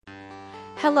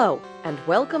Hello, and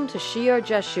welcome to Shir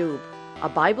Jeshub, a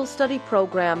Bible study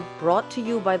program brought to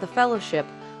you by the Fellowship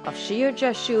of Shir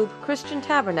Jeshub Christian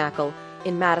Tabernacle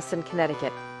in Madison,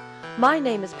 Connecticut. My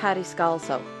name is Patty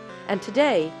Scalzo, and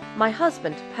today my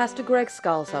husband, Pastor Greg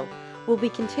Scalzo, will be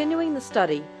continuing the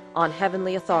study on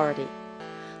heavenly authority.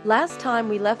 Last time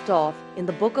we left off in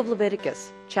the book of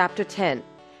Leviticus, chapter 10,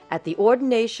 at the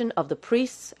ordination of the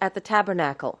priests at the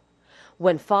tabernacle,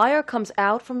 when fire comes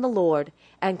out from the Lord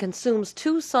and consumes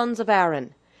two sons of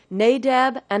Aaron,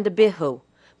 Nadab and Abihu,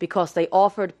 because they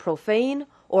offered profane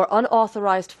or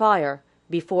unauthorized fire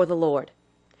before the Lord.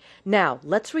 Now,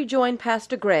 let's rejoin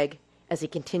Pastor Greg as he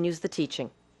continues the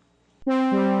teaching. And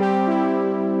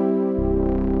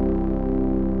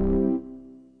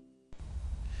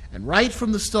right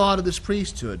from the start of this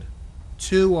priesthood,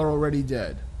 two are already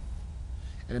dead.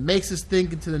 And it makes us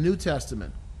think into the New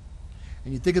Testament.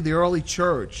 And you think of the early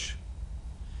church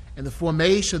and the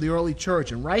formation of the early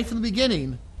church. And right from the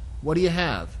beginning, what do you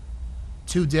have?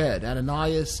 Two dead,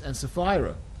 Ananias and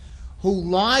Sapphira, who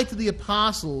lied to the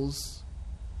apostles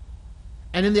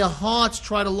and in their hearts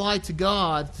try to lie to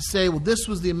God to say, well, this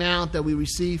was the amount that we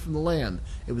received from the land.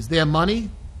 It was their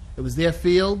money. It was their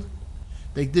field.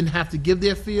 They didn't have to give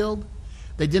their field.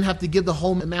 They didn't have to give the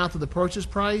whole amount of the purchase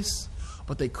price.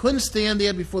 But they couldn't stand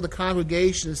there before the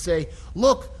congregation and say,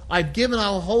 look, I've given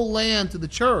our whole land to the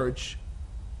church,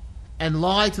 and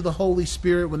lie to the Holy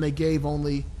Spirit when they gave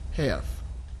only half.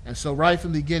 And so right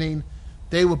from the beginning,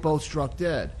 they were both struck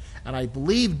dead. And I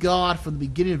believe God, from the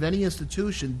beginning of any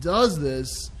institution, does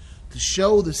this to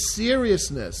show the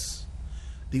seriousness,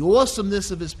 the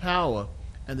awesomeness of his power,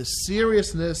 and the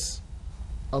seriousness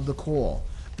of the call.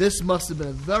 This must have been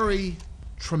a very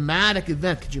traumatic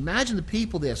event. Could you imagine the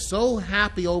people there so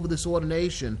happy over this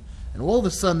ordination, and all of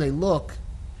a sudden they look,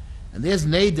 and there's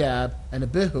Nadab and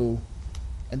Abihu,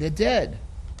 and they're dead.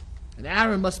 And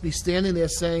Aaron must be standing there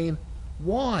saying,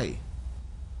 why?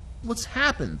 What's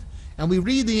happened? And we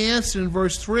read the answer in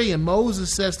verse 3, and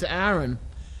Moses says to Aaron,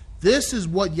 this is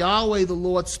what Yahweh the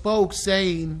Lord spoke,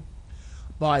 saying,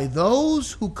 by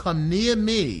those who come near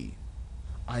me,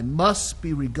 I must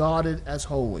be regarded as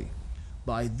holy.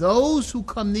 By those who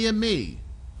come near me,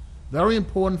 very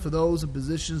important for those in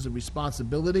positions of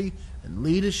responsibility and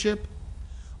leadership,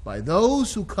 by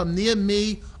those who come near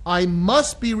me, I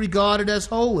must be regarded as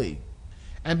holy.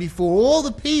 And before all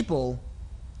the people,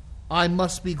 I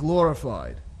must be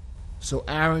glorified. So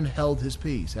Aaron held his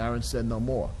peace. Aaron said no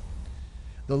more.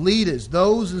 The leaders,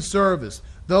 those in service,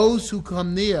 those who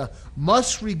come near,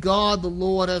 must regard the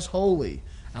Lord as holy.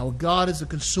 Our God is a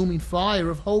consuming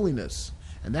fire of holiness.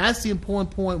 And that's the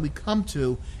important point we come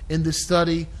to in this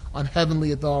study on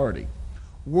heavenly authority.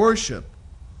 Worship,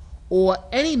 or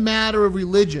any matter of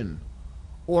religion,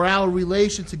 or our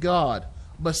relation to God,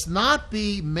 must not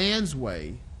be man's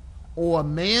way or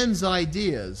man's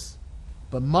ideas,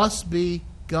 but must be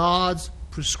God's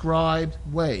prescribed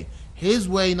way. His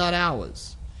way, not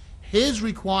ours. His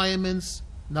requirements,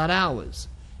 not ours.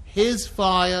 His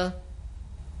fire,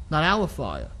 not our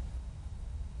fire.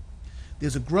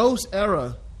 There's a gross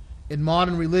error in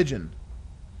modern religion,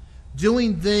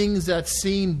 doing things that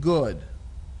seem good.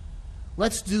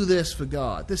 Let's do this for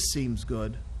God. This seems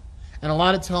good. And a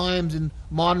lot of times in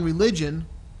modern religion,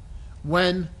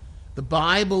 when the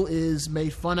Bible is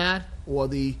made fun at, or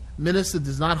the minister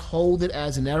does not hold it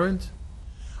as inerrant,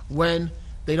 when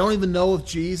they don't even know if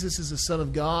Jesus is the Son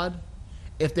of God,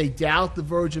 if they doubt the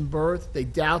virgin birth, they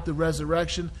doubt the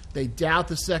resurrection, they doubt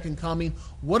the second coming,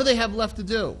 what do they have left to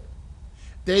do?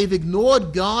 They've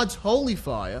ignored God's holy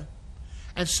fire,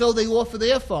 and so they offer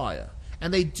their fire.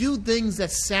 And they do things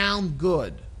that sound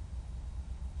good,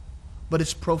 but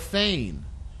it's profane.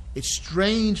 It's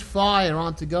strange fire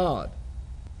unto God.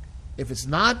 If it's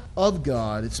not of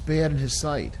God, it's bad in his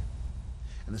sight.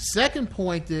 And the second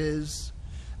point is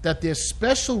that there's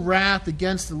special wrath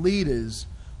against the leaders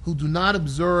who do not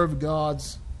observe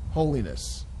God's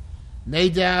holiness.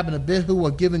 Nadab and Abihu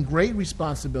are given great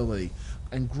responsibility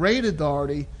and great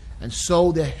authority, and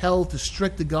so they're held to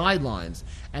stricter guidelines,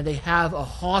 and they have a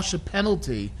harsher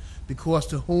penalty, because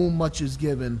to whom much is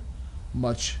given,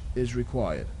 much is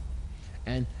required.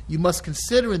 And you must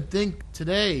consider and think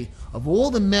today of all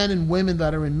the men and women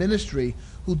that are in ministry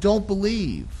who don't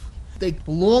believe. They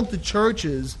belong to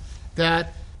churches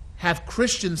that have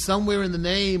Christians somewhere in the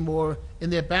name or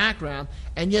in their background,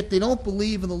 and yet they don't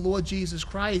believe in the Lord Jesus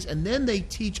Christ, and then they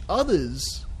teach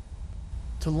others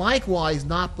to likewise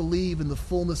not believe in the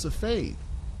fullness of faith.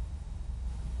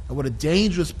 And what a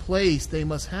dangerous place they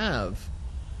must have,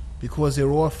 because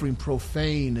they're offering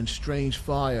profane and strange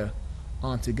fire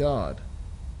unto God.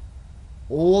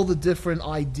 All the different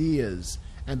ideas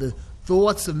and the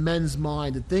thoughts of men's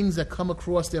mind, the things that come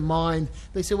across their mind,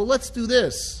 they say, well, let's do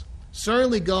this.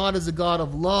 Certainly God is a God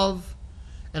of love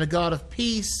and a God of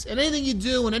peace, and anything you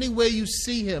do and any way you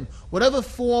see him, whatever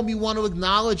form you want to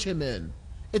acknowledge him in,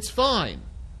 it's fine.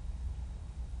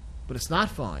 But it's not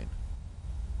fine.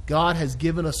 God has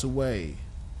given us a way,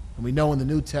 and we know in the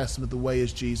New Testament the way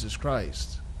is Jesus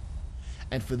Christ.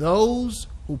 And for those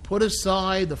who put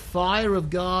aside the fire of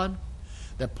God,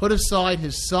 that put aside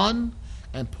his Son,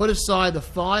 and put aside the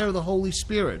fire of the Holy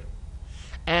Spirit,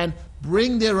 and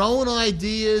bring their own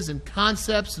ideas and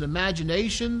concepts and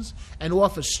imaginations, and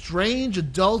offer strange,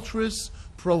 adulterous,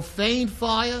 profane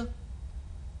fire,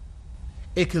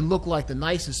 it can look like the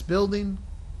nicest building.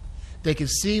 They can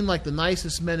seem like the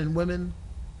nicest men and women.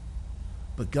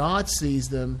 But God sees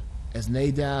them as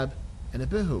Nadab and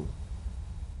Abihu.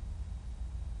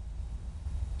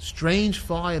 Strange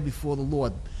fire before the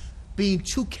Lord. Being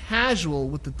too casual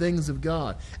with the things of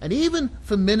God. And even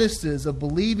for ministers of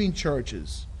believing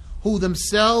churches who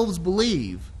themselves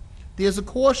believe, there's a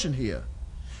caution here.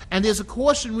 And there's a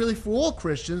caution really for all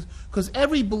Christians, because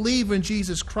every believer in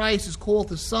Jesus Christ is called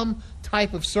to some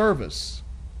type of service.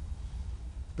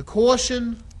 The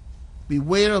caution,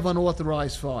 beware of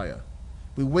unauthorized fire.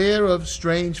 Beware of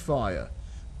strange fire.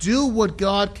 Do what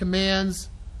God commands,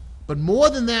 but more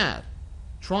than that,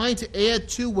 trying to add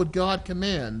to what God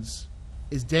commands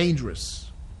is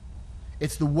dangerous.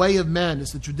 It's the way of men.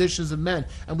 It's the traditions of men.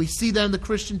 And we see that in the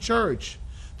Christian church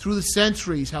through the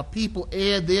centuries, how people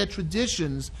add their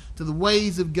traditions to the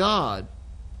ways of God.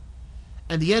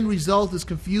 And the end result is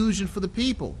confusion for the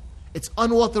people. It's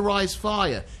unauthorized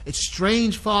fire. It's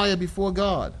strange fire before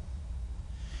God.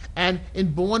 And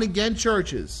in born-again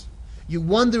churches, you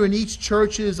wonder in each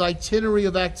church's itinerary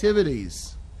of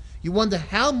activities, you wonder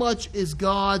how much is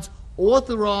God's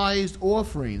authorized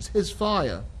offerings, his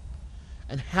fire,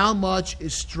 and how much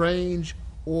is strange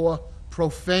or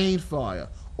profane fire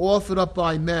offered up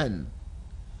by men.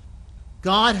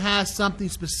 God has something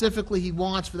specifically he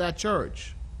wants for that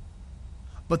church.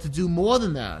 But to do more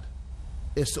than that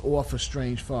is to offer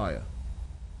strange fire.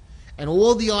 And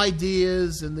all the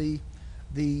ideas and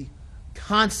the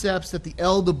concepts that the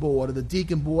elder board or the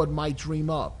deacon board might dream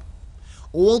up,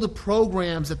 all the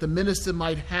programs that the minister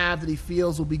might have that he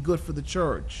feels will be good for the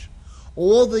church,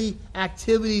 all the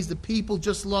activities that people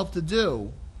just love to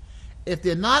do, if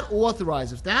they're not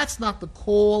authorized, if that's not the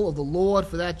call of the Lord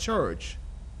for that church,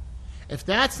 if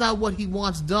that's not what he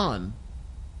wants done,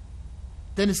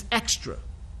 then it's extra.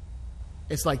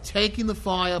 It's like taking the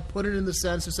fire, put it in the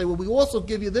censer, and say, well, we also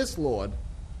give you this, Lord.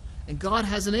 And God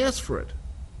hasn't asked for it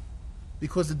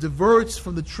because it diverts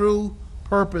from the true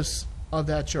purpose of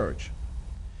that church.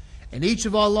 In each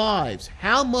of our lives,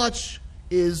 how much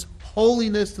is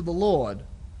holiness to the Lord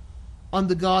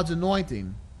under God's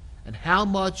anointing, and how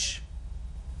much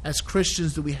as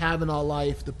Christians do we have in our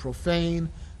life the profane,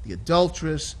 the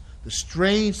adulterous, the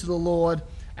strange to the Lord,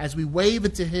 as we wave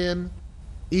it to him,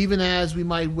 even as we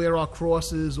might wear our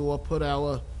crosses or put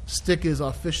our stickers,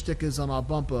 our fish stickers on our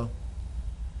bumper,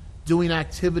 doing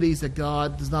activities that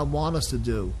God does not want us to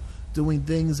do, doing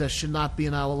things that should not be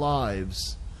in our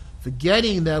lives,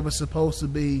 forgetting that we're supposed to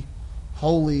be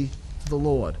holy to the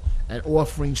Lord and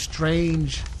offering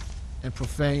strange and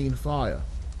profane fire.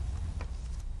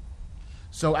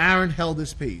 So Aaron held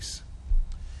his peace.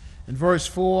 In verse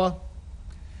 4,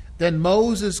 then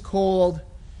Moses called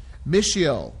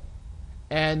Mishael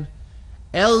and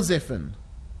Elzaphan,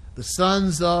 the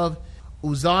sons of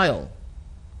Uzziel,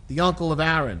 the uncle of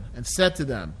Aaron, and said to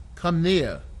them, come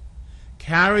near,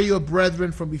 carry your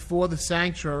brethren from before the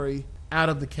sanctuary out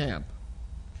of the camp.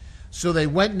 So they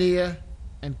went near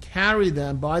and carried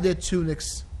them by their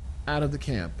tunics out of the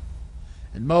camp.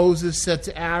 And Moses said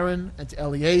to Aaron and to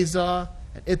Eleazar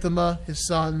and Ithamar his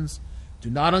sons, do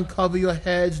not uncover your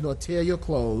heads nor tear your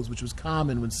clothes, which was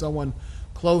common when someone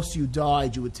close to you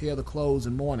died, you would tear the clothes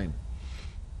in mourning,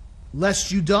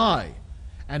 lest you die,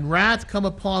 and wrath come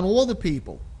upon all the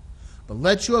people. But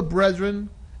let your brethren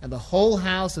and the whole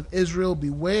house of Israel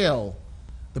bewail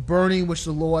the burning which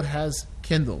the Lord has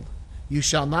kindled. You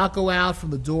shall not go out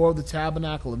from the door of the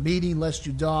tabernacle of meeting, lest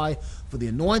you die, for the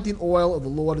anointing oil of the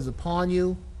Lord is upon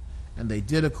you. And they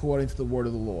did according to the word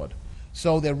of the Lord.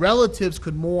 So their relatives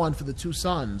could mourn for the two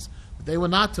sons, but they were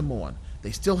not to mourn.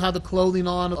 They still had the clothing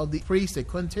on of the priest. They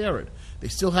couldn't tear it. They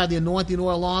still had the anointing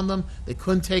oil on them. They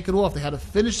couldn't take it off. They had to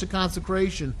finish the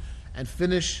consecration and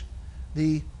finish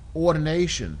the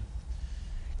ordination.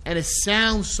 And it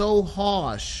sounds so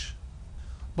harsh,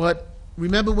 but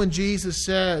remember when Jesus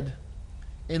said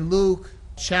in Luke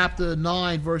chapter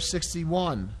 9, verse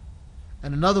 61,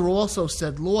 and another also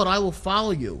said, Lord, I will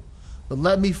follow you, But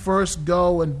let me first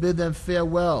go and bid them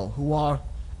farewell who are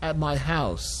at my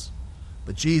house.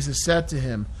 But Jesus said to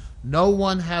him, no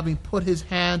one having put his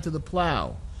hand to the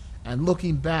plow and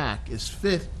looking back is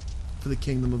fit for the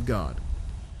kingdom of God.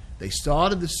 They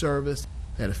started the service,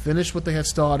 they had to finish what they had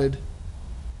started,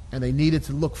 and they needed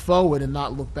to look forward and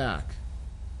not look back.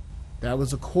 That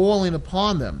was a calling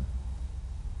upon them.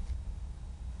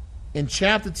 In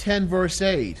chapter 10, verse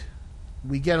 8,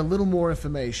 we get a little more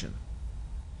information.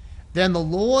 Then the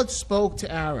Lord spoke to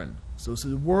Aaron. So it's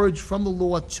a word from the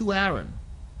Lord to Aaron.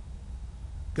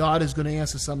 God is going to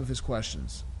answer some of his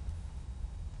questions.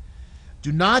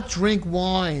 Do not drink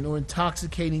wine or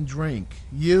intoxicating drink,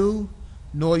 you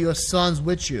nor your sons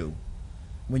with you,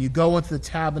 when you go into the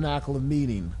tabernacle of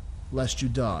meeting, lest you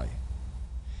die.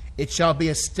 It shall be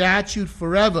a statute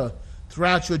forever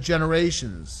throughout your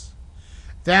generations,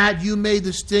 that you may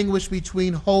distinguish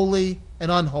between holy and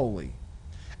unholy,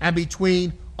 and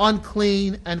between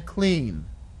unclean and clean,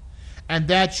 and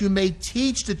that you may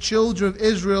teach the children of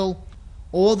Israel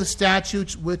all the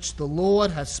statutes which the Lord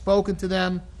has spoken to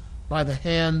them by the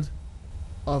hand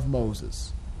of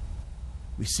Moses.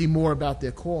 We see more about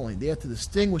their calling. They have to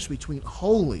distinguish between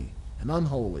holy and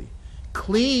unholy,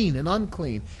 clean and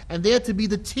unclean, and they have to be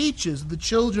the teachers of the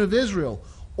children of Israel,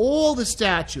 all the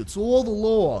statutes, all the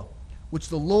law which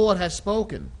the Lord has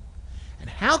spoken. And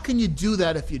how can you do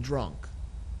that if you're drunk?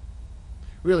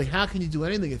 Really, how can you do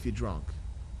anything if you're drunk?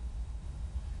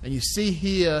 And you see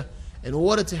here, in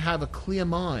order to have a clear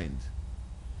mind,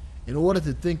 in order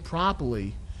to think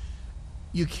properly,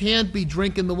 you can't be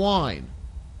drinking the wine.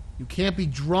 You can't be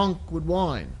drunk with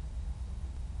wine.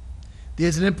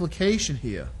 There's an implication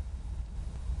here.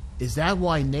 Is that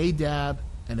why Nadab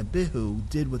and Abihu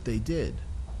did what they did?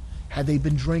 Had they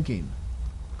been drinking?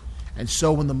 And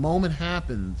so when the moment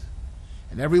happened,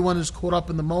 and everyone is caught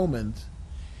up in the moment,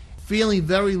 feeling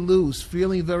very loose,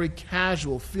 feeling very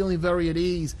casual, feeling very at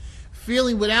ease,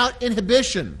 feeling without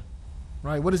inhibition,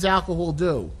 right? What does alcohol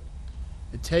do?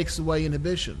 It takes away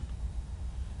inhibition.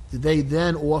 Did they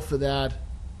then offer that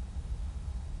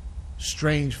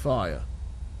strange fire?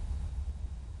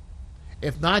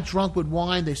 If not drunk with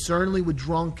wine, they certainly were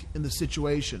drunk in the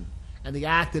situation, and they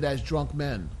acted as drunk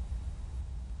men.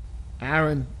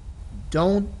 Aaron,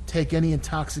 don't take any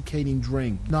intoxicating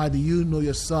drink, neither you nor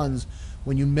your sons,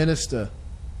 when you minister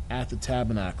at the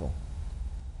tabernacle.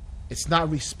 It's not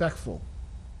respectful.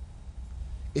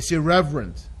 It's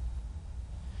irreverent.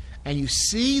 And you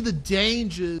see the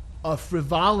danger of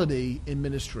frivolity in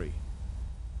ministry.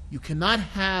 You cannot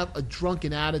have a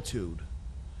drunken attitude.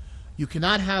 You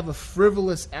cannot have a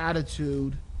frivolous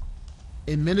attitude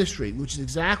in ministry, which is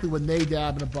exactly what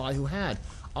Nadab and Abihu had.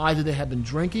 Either they had been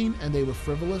drinking and they were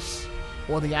frivolous,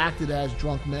 or they acted as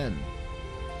drunk men.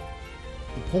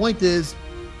 The point is,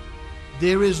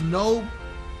 there is no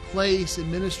place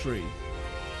in ministry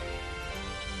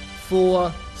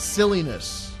for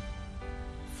silliness,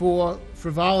 for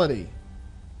frivolity.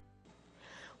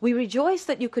 We rejoice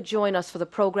that you could join us for the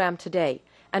program today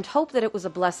and hope that it was a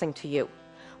blessing to you.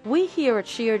 We here at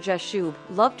Shear Jashub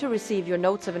love to receive your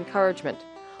notes of encouragement,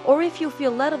 or if you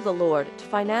feel led of the Lord to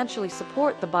financially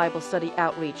support the Bible study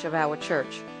outreach of our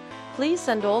church. Please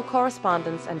send all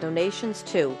correspondence and donations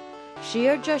to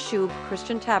Shear Jashub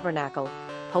Christian Tabernacle,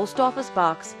 Post Office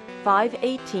Box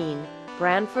 518,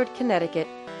 Branford, Connecticut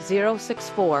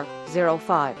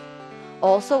 06405.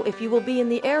 Also, if you will be in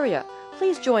the area,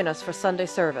 please join us for Sunday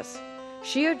service.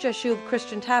 Shear Jashub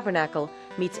Christian Tabernacle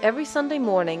meets every Sunday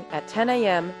morning at 10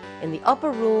 a.m. in the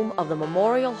upper room of the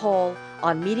Memorial Hall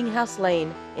on Meeting House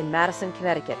Lane in Madison,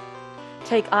 Connecticut.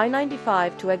 Take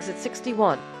I-95 to exit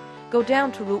 61. Go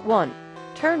down to Route 1.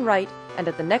 Turn right, and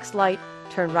at the next light,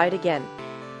 turn right again.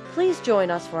 Please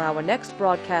join us for our next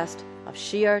broadcast of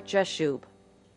Shear Jashub.